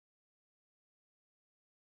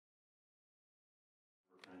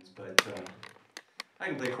but I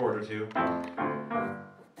can play a chord or two.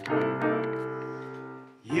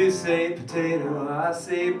 You say potato, I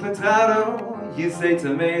say potato. You say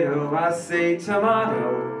tomato, I say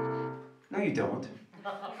tomato. No, you don't.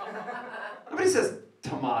 Nobody says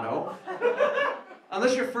tomato.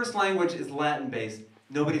 Unless your first language is Latin-based,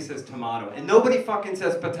 nobody says tomato. And nobody fucking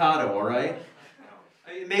says potato, all right?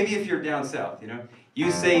 I mean, maybe if you're down south, you know? You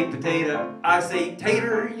say potato, I say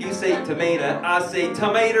tater. You say tomato, I say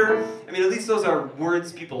tomato. I mean, at least those are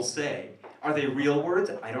words people say. Are they real words?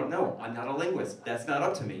 I don't know. I'm not a linguist. That's not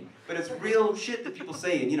up to me. But it's real shit that people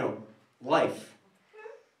say in, you know, life.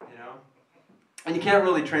 You know? And you can't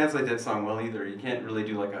really translate that song well either. You can't really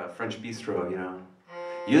do like a French bistro, you know?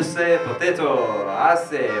 You say potato, I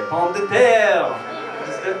say pomme de terre. It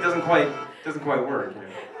just doesn't quite work, you know?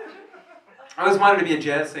 I always wanted to be a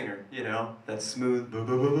jazz singer, you know? That smooth.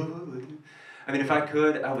 I mean, if I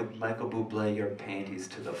could, I would Michael Bublé your panties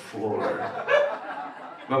to the floor.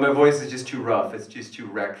 But my voice is just too rough. It's just too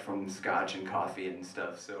wrecked from scotch and coffee and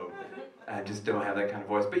stuff, so I just don't have that kind of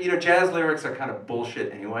voice. But you know, jazz lyrics are kind of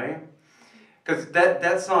bullshit anyway. Because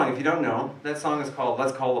that song, if you don't know, that song is called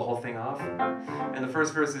Let's Call the Whole Thing Off. And the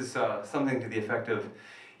first verse is something to the effect of,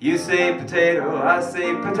 you say potato, I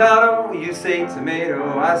say potato. You say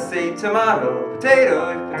tomato, I say tomato.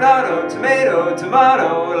 Potato, potato, tomato,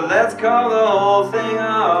 tomato. Let's call the whole thing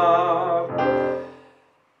off.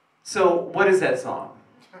 So what is that song?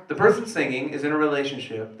 The person singing is in a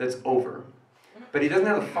relationship that's over, but he doesn't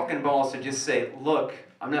have the fucking balls to just say, look,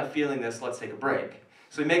 I'm not feeling this, let's take a break.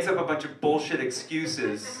 So he makes up a bunch of bullshit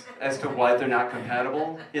excuses as to why they're not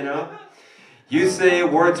compatible, you know? You say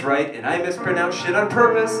words right, and I mispronounce shit on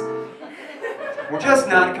purpose. We're just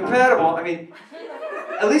not compatible. I mean,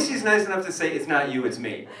 at least he's nice enough to say, it's not you, it's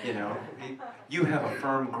me, you know? You have a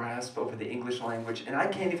firm grasp over the English language, and I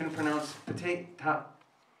can't even pronounce potato.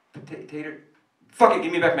 Fuck it,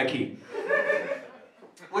 give me back my key.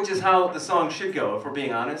 Which is how the song should go, if we're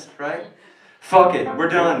being honest, right? Fuck it, we're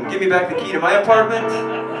done. Give me back the key to my apartment.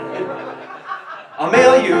 I'll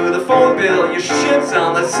mail you the phone bill. Your shit's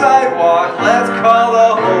on the sidewalk. Let's call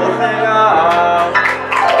the whole thing off.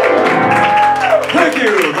 Thank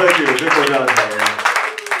you.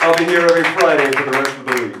 I'll be here every Friday for the rest of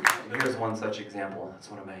the week. And here's one such example. It's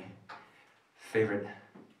one of my favorite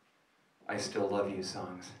I Still Love You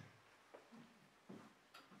songs.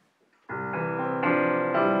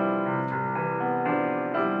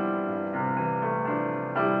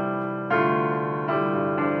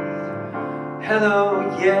 Hello,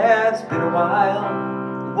 yeah, it's been a while.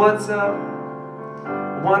 What's up?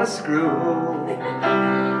 Wanna screw?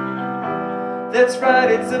 That's right,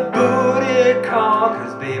 it's a booty call,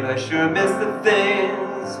 'cause babe, I sure miss the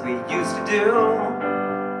things we used to do.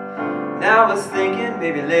 Now I was thinking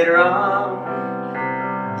maybe later on,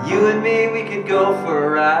 you and me, we could go for a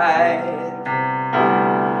ride.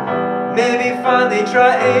 Maybe finally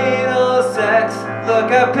try anal sex.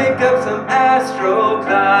 Look, I picked up some Astro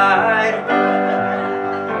Clyde.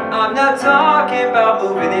 I'm not talking about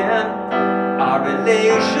moving in, our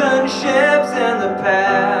relationship's in the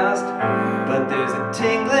past. But there's a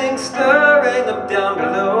tingling, stirring up down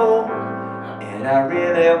below, and I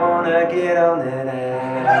really wanna get on that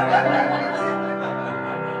ass.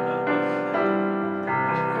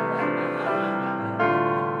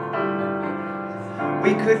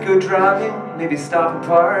 We could go driving, maybe stop and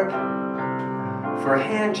park for a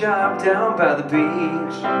hand job down by the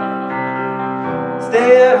beach.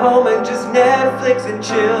 Stay at home and just Netflix and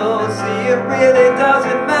chill. See, it really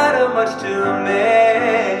doesn't matter much to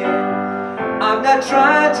me. I'm not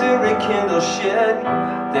trying to rekindle shit.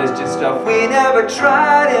 There's just stuff we never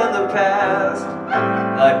tried in the past,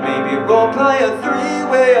 like maybe roleplay a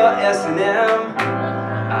three-way or S&M.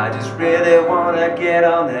 I just really wanna get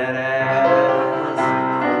on that ass.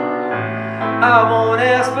 I won't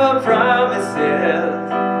ask for promises,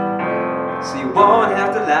 so you won't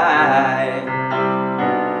have to lie.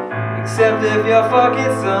 Except if you're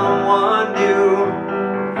fucking someone new,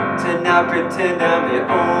 to not pretend I'm the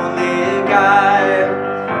only guy.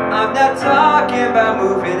 I'm not talking about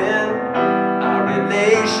moving in, our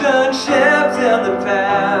relationship's in the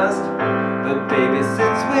past. But baby,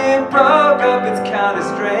 since we broke up, it's kinda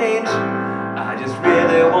strange. I just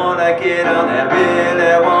really wanna get on that,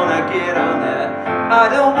 really wanna get on that. I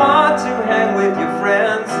don't want to hang with your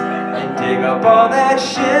friends and dig up all that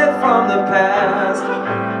shit from the past.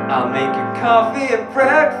 I'll make you coffee and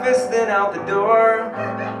breakfast, then out the door.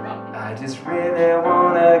 I just really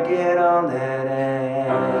wanna get on that ass.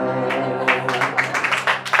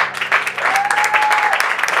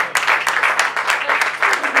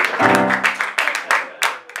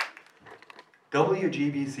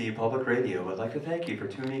 WGBC Public Radio would like to thank you for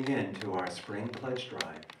tuning in to our Spring Pledge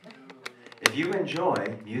Drive. If you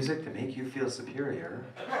enjoy music to make you feel superior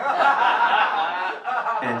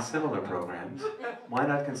and similar programs, why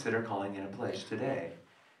not consider calling in a pledge today?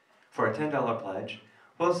 For a $10 pledge,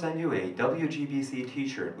 we'll send you a WGBC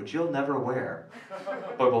t-shirt, which you'll never wear,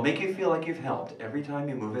 but will make you feel like you've helped every time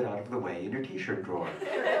you move it out of the way in your t-shirt drawer.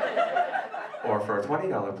 Or for a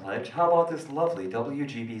 $20 pledge, how about this lovely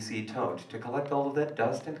WGBC tote to collect all of that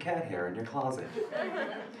dust and cat hair in your closet?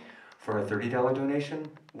 For a $30 donation,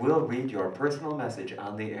 we'll read your personal message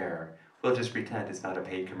on the air. We'll just pretend it's not a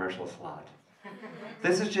paid commercial slot.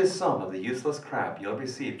 This is just some of the useless crap you'll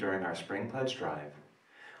receive during our Spring Pledge Drive.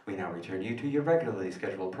 We now return you to your regularly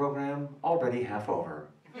scheduled program, already half over.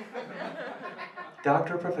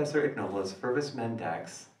 Dr. Professor Ignola's Fervis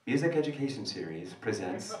Mendax Music Education Series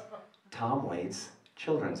presents Tom Waits'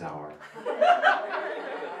 Children's Hour.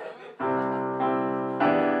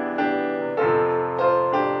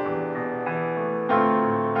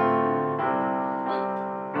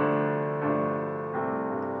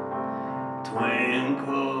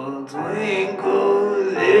 Twinkle, twinkle,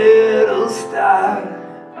 little star,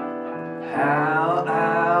 how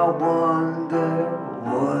I wonder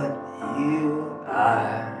what you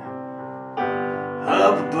are.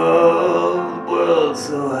 Up above the world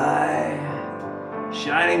so high,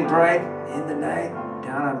 shining bright in the night,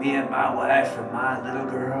 down on me and my wife and my little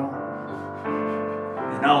girl,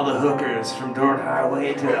 and all the hookers from Dort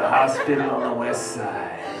Highway to the hospital on the west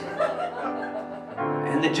side.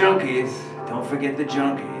 And the junkies, don't forget the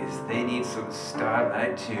junkies, they need some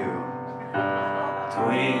starlight too.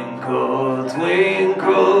 Twinkle,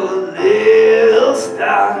 twinkle, little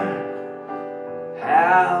star,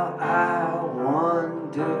 how I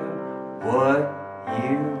wonder what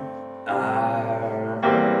you are.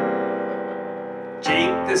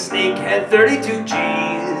 Jake the Snake had 32 G's,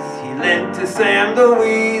 he lent to Sam the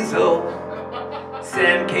Weasel.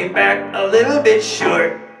 Sam came back a little bit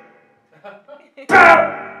short.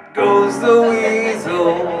 Pop goes the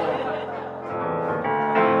weasel.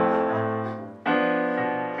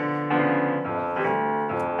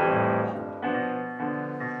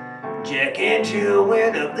 Jack and Jill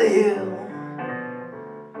went up the hill.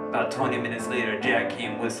 About 20 minutes later, Jack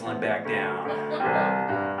came whistling back down.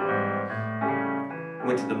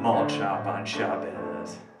 Went to the malt shop on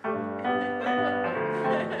Chavez.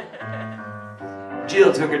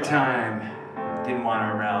 Jill took her time, didn't want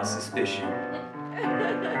to arouse suspicion.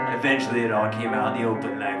 Eventually it all came out in the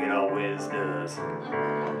open like it always does.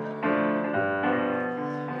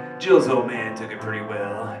 Jill's old man took it pretty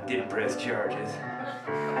well, didn't press charges.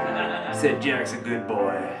 Said Jack's a good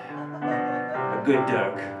boy, a good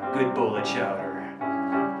duck, good bowl of chowder,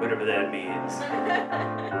 whatever that means.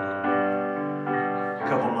 A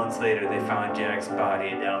couple months later they found Jack's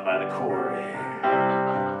body down by the quarry.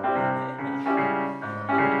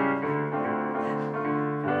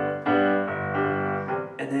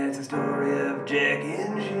 And that's the story of Jack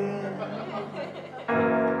and Jill.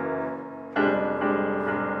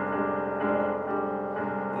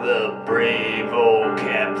 The brave old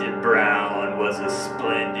Captain Brown was a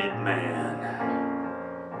splendid man.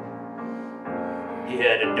 He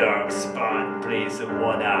had a dark spot in place of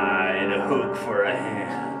one eye and a hook for a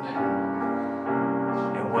hand.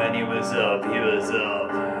 And when he was up, he was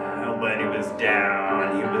up. And when he was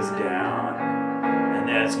down, he was down. And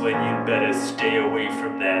that's when you'd better stay away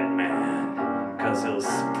from that man, 'cause he'll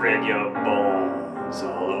spread your bones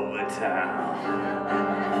all over town.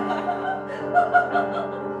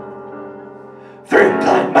 Three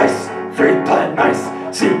blind mice,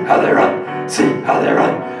 see how they run, see how they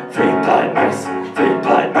run. Three blind mice,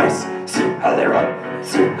 see how they run,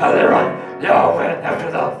 see how they run. They all went after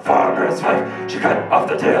the farmer's wife. She cut off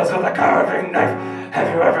the tails with a carving knife. Have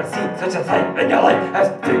you ever seen such a sight in your life as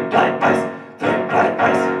three blind mice, three blind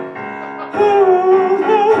mice?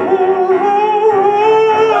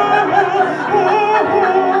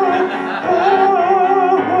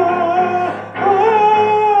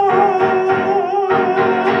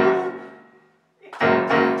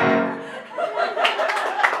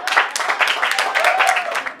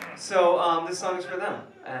 This song is for them,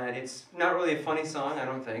 and it's not really a funny song, I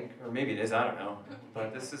don't think, or maybe it is, I don't know,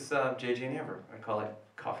 but this is JJ and Amber. I call it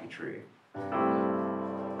Coffee Tree.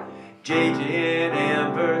 JJ and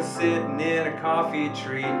Amber sitting in a coffee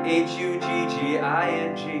tree,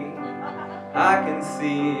 Hugging. I can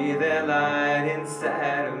see their light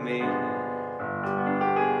inside of me.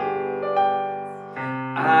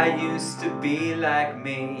 I used to be like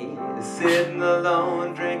me, sitting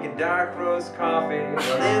alone, drinking dark roast coffee.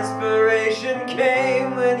 Well, inspiration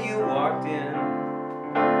came when you walked in.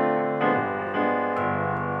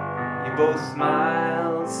 You both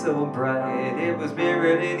smiled so bright. It was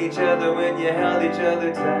mirrored in each other when you held each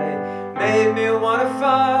other tight. Made me want to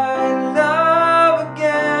find love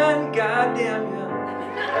again. Goddamn you.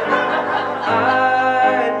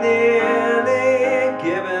 I'd nearly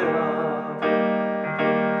given up.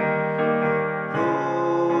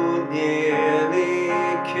 Who nearly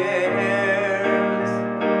cares?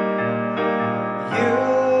 You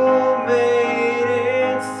made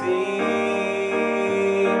it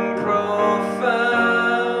seem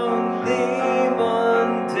profoundly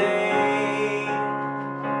mundane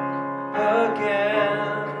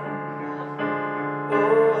again.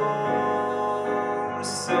 Oh,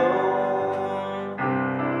 so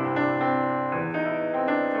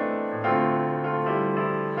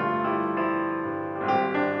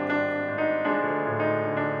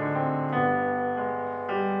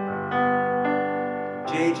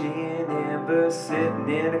JJ and Amber sitting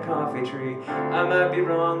in a coffee tree. I might be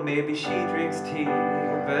wrong, maybe she drinks tea,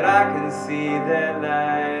 but I can see that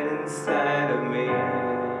light inside of me.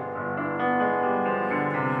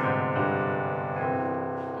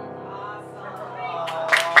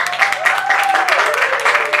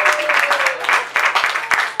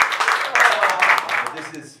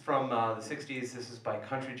 This is from the 60s. This is by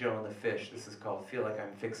Country Joe and the Fish. This is called Feel Like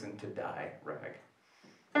I'm Fixin' to Die, rag.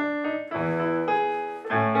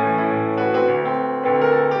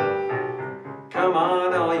 Come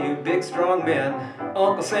on, all you big strong men.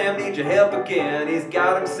 Uncle Sam needs your help again. He's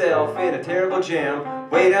got himself in a terrible jam.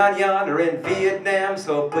 Way down yonder in Vietnam.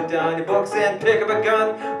 So put down your books and pick up a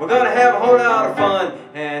gun. We're gonna have a whole lot of fun.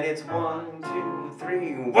 And it's 1, 2,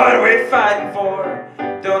 3. What are we fighting for?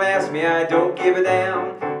 Don't ask me, I don't give a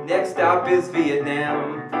damn. Next stop is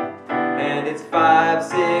Vietnam. And it's 5,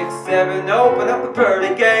 6, 7. Open up the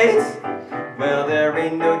pearly gates. Well, there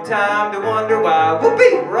ain't no time to wonder why.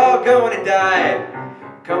 Whoopee, we're all going to die.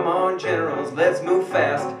 Come on, generals, let's move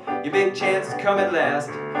fast. Your big chance is coming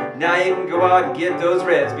last. Now you can go out and get those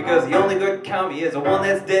reds, because the only good commie is the one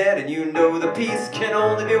that's dead. And you know the peace can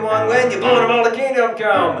only be won when you blow them all the kingdom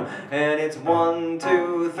come. And it's 1,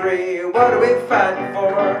 2, 3. What are we fighting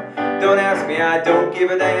for? Don't ask me, I don't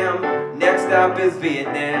give a damn. Next stop is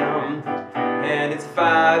Vietnam. And it's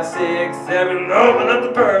 5, 6, 7. Open up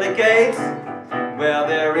the pearly gates. Well,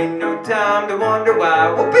 there ain't no time to wonder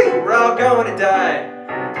why. Whoopee, we're all going to die.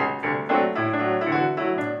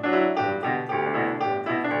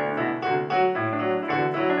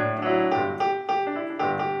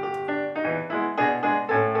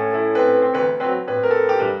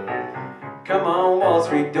 Come on, Wall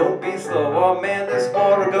Street, don't be slow. Oh man, this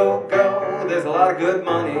war will go, go. There's a lot of good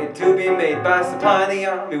money to be made by supplying the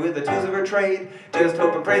army with the tools of her trade. Just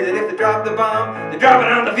hope and pray that if they drop the bomb, they drop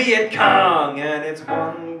it on the Viet Cong. And it's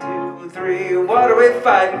 1, 2, 3. What are we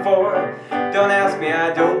fighting for? Don't ask me,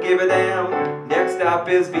 I don't give a damn. Next stop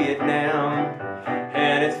is Vietnam.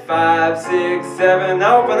 And it's 5, 6, 7.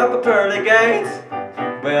 Open up the pearly gates.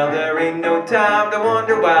 Well, there ain't no time to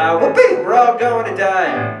wonder why. Whoopee, we're all going to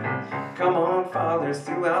die. Come on, fathers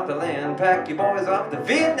throughout the land, pack your boys off to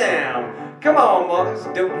Vietnam. Come on, mothers,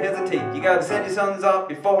 don't hesitate. You gotta send your sons off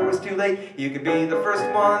before it's too late. You could be the first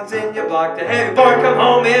ones in your block to have your boy come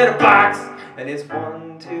home in a box. And it's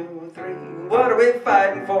 1, 2, 3. What are we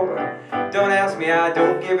fighting for? Don't ask me, I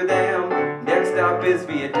don't give a damn. Next stop is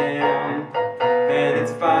Vietnam. And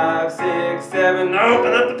it's 5, 6, 7.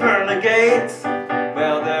 Open up the pearly gates.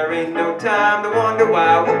 Well, there ain't no time to wonder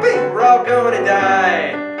why. Whoopee, we're all going to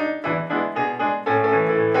die.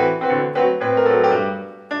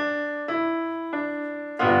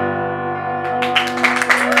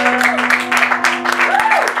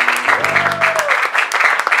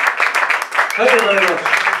 Thank you very much.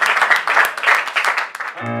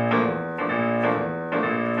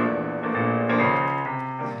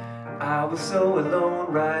 I was so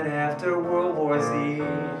alone right after World War Z.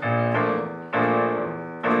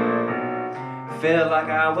 Felt like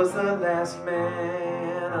I was the last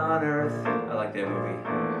man on earth. I like that movie.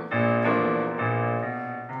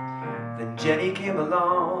 Then Jenny came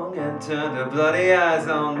along and turned her bloody eyes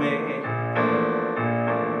on me.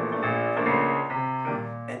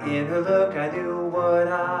 In her look I knew what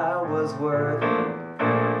I was worth.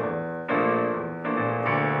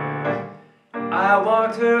 I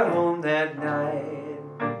walked her home that night.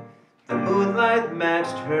 The moonlight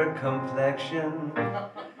matched her complexion.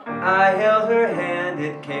 I held her hand,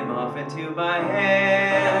 it came off into my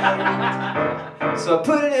hand. So I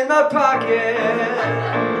put it in my pocket.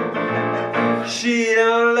 She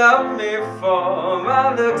don't love me for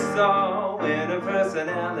my looks or in her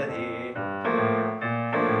personality.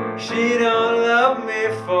 She don't love me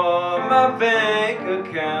for my bank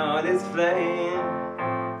account is flame.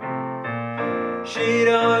 She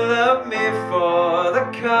don't love me for the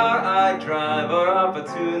car I drive or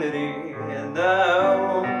opportunity, and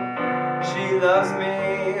no, she loves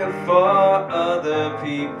me for other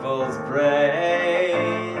people's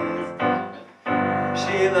praise.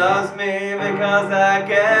 She loves me because I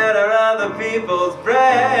get her other people's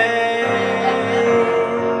praise.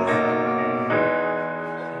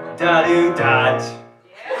 Da-do-dot.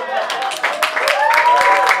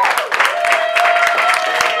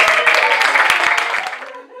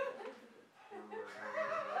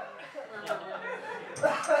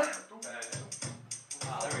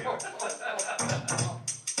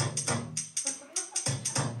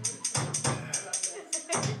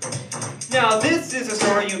 Now this is a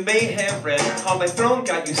story you may have read, how my throne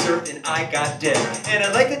got usurped and I got dead. And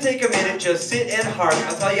I'd like to take a minute, just sit and hark.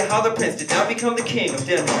 I'll tell you how the prince did now become the king of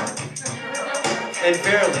Denmark. And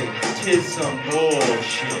verily, 'tis some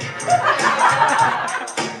bullshit.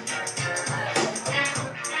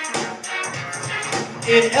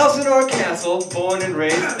 In Elsinore Castle, born and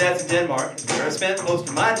raised, that's in Denmark, is where I spent most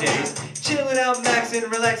of my days. Chilling out, maxing,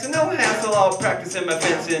 relaxing, no hassle, all practicing my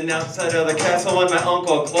fencing outside of the castle when my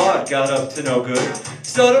Uncle Claude got up to no good.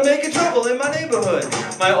 Started making trouble in my neighborhood.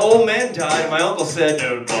 My old man died, my uncle said,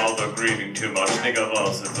 "Don't bother grieving too much, think of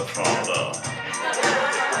us as a father."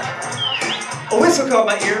 A whistle caught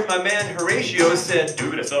my ear, my man Horatio said,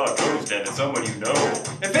 "Dude, I saw a ghost and it's someone you know."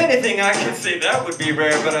 If anything, I could say that would be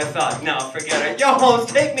rare, but I thought, nah, forget it. Yo,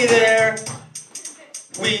 Holmes, take me there.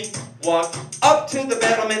 We walked up to the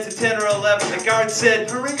battlements at 10 or 11. The guard said,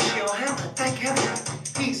 "Horatio, Hamlet, thank heaven.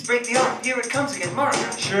 Please break the off. Here it comes again, Mark."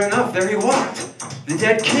 Sure enough, there he walked. The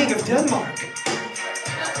dead king of Denmark.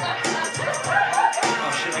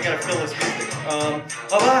 Oh shit, I gotta fill this music.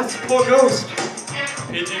 Alas, poor ghost.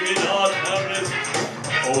 Pity me not, Hamlet.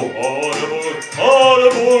 Oh, audible,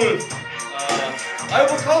 audible. I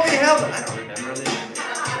will call thee Hamlet. I don't remember this shit.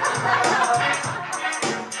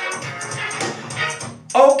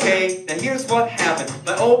 Okay, now here's what happened.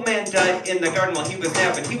 My old man died in the garden while he was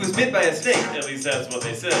napping. He was bit by a snake. At least that's what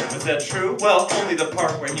they said. Was that true? Well, only the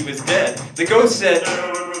part where he was dead. The ghost said,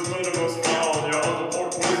 "No, it was murderous foul. Your uncle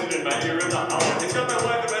poured poison in my ear in the hour. He's got my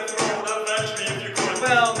wife in my throat. Avenge me if you could."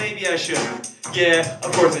 Well, maybe I should. Yeah,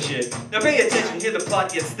 of course I should. Now pay attention, here the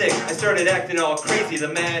plot gets thick. I started acting all crazy, the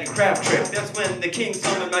mad crap trick. That's when the king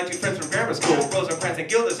summoned my two friends from grammar school, Rosencrantz and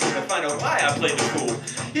Guildenstern, to find out why I played the fool.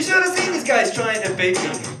 You should have seen these guys trying to bait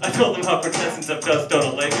me. I told them how quintessence of dust don't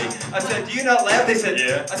elate me. I said, "Do you not laugh?" They said,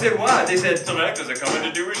 "Yeah." I said, "Why?" They said, "Some actors are coming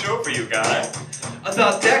to do a show for you, guy." I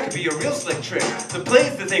thought that could be a real slick trick. The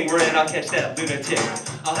play's the thing we're in, I'll catch that lunatic.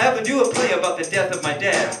 I'll have them do a play about the death of my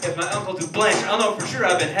dad. If my uncle do blanch, I'll know for sure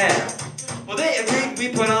I've been had. Well, they agreed, we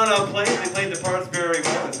put on a play, they played the parts very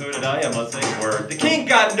well, and so did I must say. Word. The king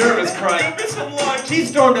got nervous, crying, "Miss some lunch." He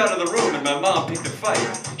stormed out of the room, and my mom picked a fight.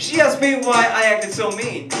 She asked me why I acted so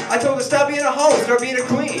mean. I told her, "Stop being a hoe and start being a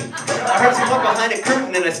queen." I heard someone behind a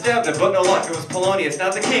curtain, and I stabbed him, but no luck, it was Polonius,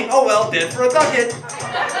 not the king. Oh well, dead for a ducat.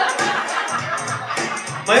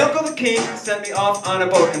 My uncle the king sent me off on a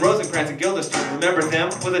boat in Rosencrantz and Guildenstern, remember them,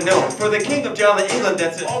 with a note. For the king of Jolly England,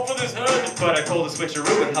 that's it. All for this head. But I pulled a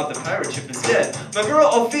switcheroo and hopped the pirate ship instead. My girl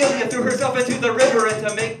Ophelia threw herself into the river, and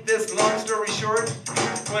to make this long story short,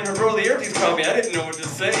 when her bro Laertes called me, I didn't know what to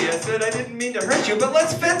say. I said, "I didn't mean to hurt you, but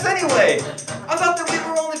let's fence anyway." I thought that we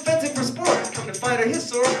were only fencing for sport. Come to find out his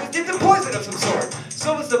sword was dipped in poison of some sort.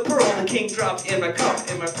 So was the pearl the king dropped in my cup,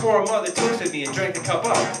 and my poor mother toasted me and drank the cup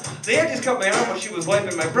up. Laertes cut my arm while she was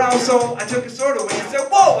wiping my brow, so I took his sword away and said,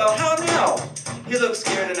 "Whoa, well how now?" He looked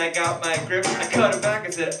scared and I got my grip. I cut him back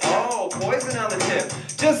and said, "Oh, poison on the tip."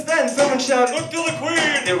 Just then someone shouted, "Look to the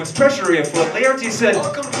queen!" There was treachery afoot. Laertes said,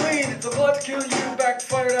 "I'll come clean. It's a plot to kill you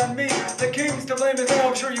backfired on me. The king's to blame as well.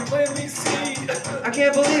 I'm sure you planned me, see." I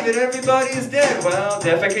can't believe it. Everybody is dead. Well,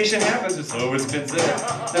 defecation happens, or so it's been said.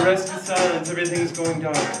 The rest is silence. Everything's going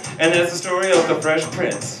dark. And that's the story of the Fresh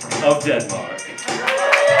Prince of Denmark.